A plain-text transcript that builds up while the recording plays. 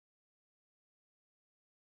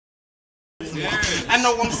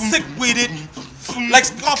know I'm sick with it. Like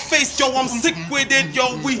Scarface, yo, I'm sick with it,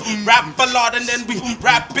 yo. We rap a lot and then we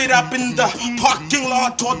wrap it up in the parking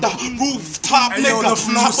lot or the rooftop. Hey, yo, the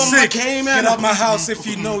flow sick. Get out my house if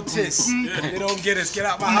you notice. They don't get us. Get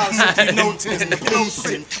out my house if you notice. The flow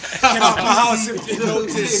sick. Get out my house if you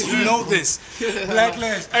notice. You know this. Black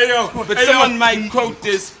Les. Hey, yo. But someone might quote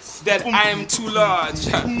this, that I am too large,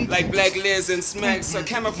 like Black Liz and Smacks are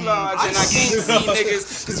camouflage, and I can't see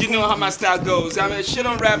niggas, cause you know how my style goes. I mean, shit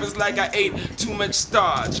on rappers like I ate too much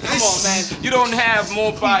starch. Come on, man, you don't have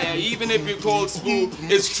more fire, even if you're called Smooth.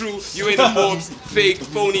 It's true, you ain't a Forbes, fake,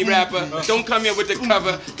 phony rapper. Don't come here with the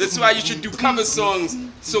cover. That's why you should do cover songs.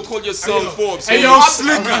 So call your song Forbes. Hey, yo,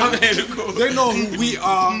 Slicker. They know who we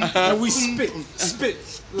are, and we spit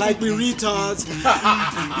like we retards.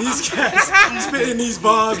 These cats spitting these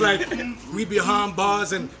bars like we behind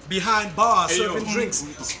bars and behind bars, serving drinks,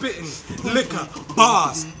 spitting liquor,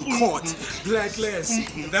 bars, caught. Black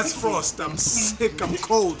Les, that's Frost. I'm sick, I'm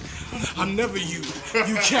cold. I'm never you.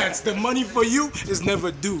 You cats, the money for you is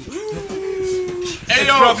never due. Hey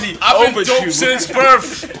yo, I've been dope since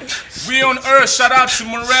birth. We on Earth, shout out to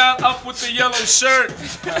Morale, up with the yellow shirt.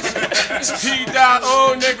 It's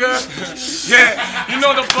P.O, nigga. Yeah, you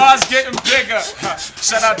know the bar's getting bigger.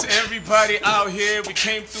 Shout out to everybody out here. We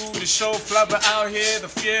came through the show, flubber out here. The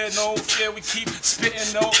fear, no fear, we keep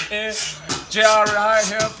spitting no air. JRI,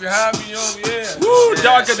 help you have me, oh yeah. Woo,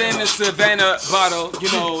 darker than a Savannah bottle.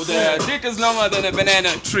 You know, the dick is longer than a banana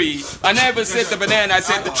tree. I never said the banana, I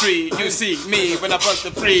said the tree. You see me when I bust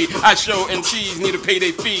the free. I show MCs need to pay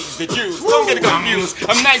their fees. The Jews, don't get confused.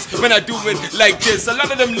 I'm nice when I do it like this. A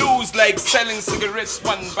lot of them lose like selling cigarettes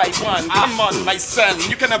one by one. Come on, my son,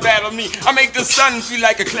 you cannot battle me. I make the sun feel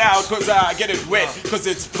like a cloud cause I get it wet, cause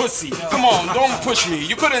it's pussy. Come on, don't push me.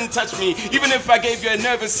 You couldn't touch me. Even if I gave you a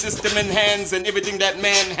nervous system and hands and everything that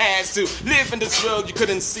man has to live in this world, you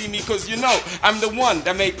couldn't see me cause you know I'm the one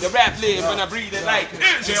that make the rap live when I breathe it like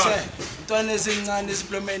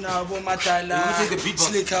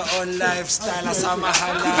Slicker on lifestyle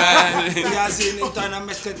asamahala. Yazini ntwana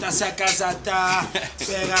meseta sakazata.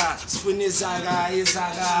 Pega spunizaga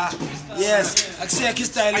izaga. Yes, akusekho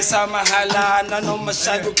style asamahala nanoma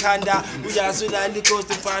shaka ukhanda. Uyazula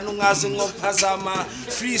likosti mfana ungazi ngophazama.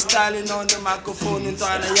 Freestyle on the microphone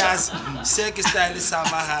ntwana yazi. Sekho style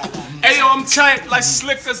asamahala. Hey yo, I'm tight like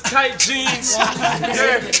Slicker's tight jeans.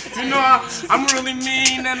 Yeah, you know I'm really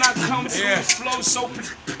mean and I come through the flow so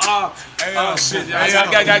shit. Hey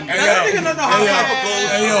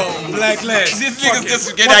yo, Black Les. These niggas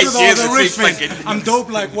just get ideas and say fuck it. I'm dope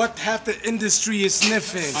like what half the industry is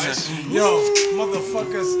sniffing. Yo,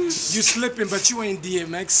 motherfuckers, you slipping but you ain't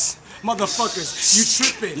DMX. Motherfuckers, you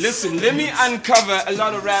tripping. Listen, let me uncover a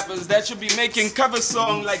lot of rappers that should be making cover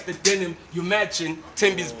song like the denim you matching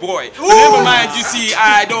Timby's boy. But never mind, you see,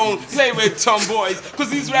 I don't play with tomboys, cause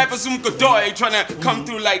these rappers umkodoy trying to come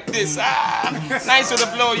through like this. Nice with the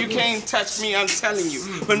flow, you can't touch me, I'm telling you.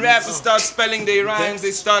 When rappers start spelling their rhymes, they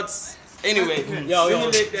start. Anyway, yo, you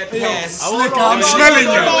let that pass. I'm smelling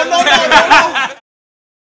you.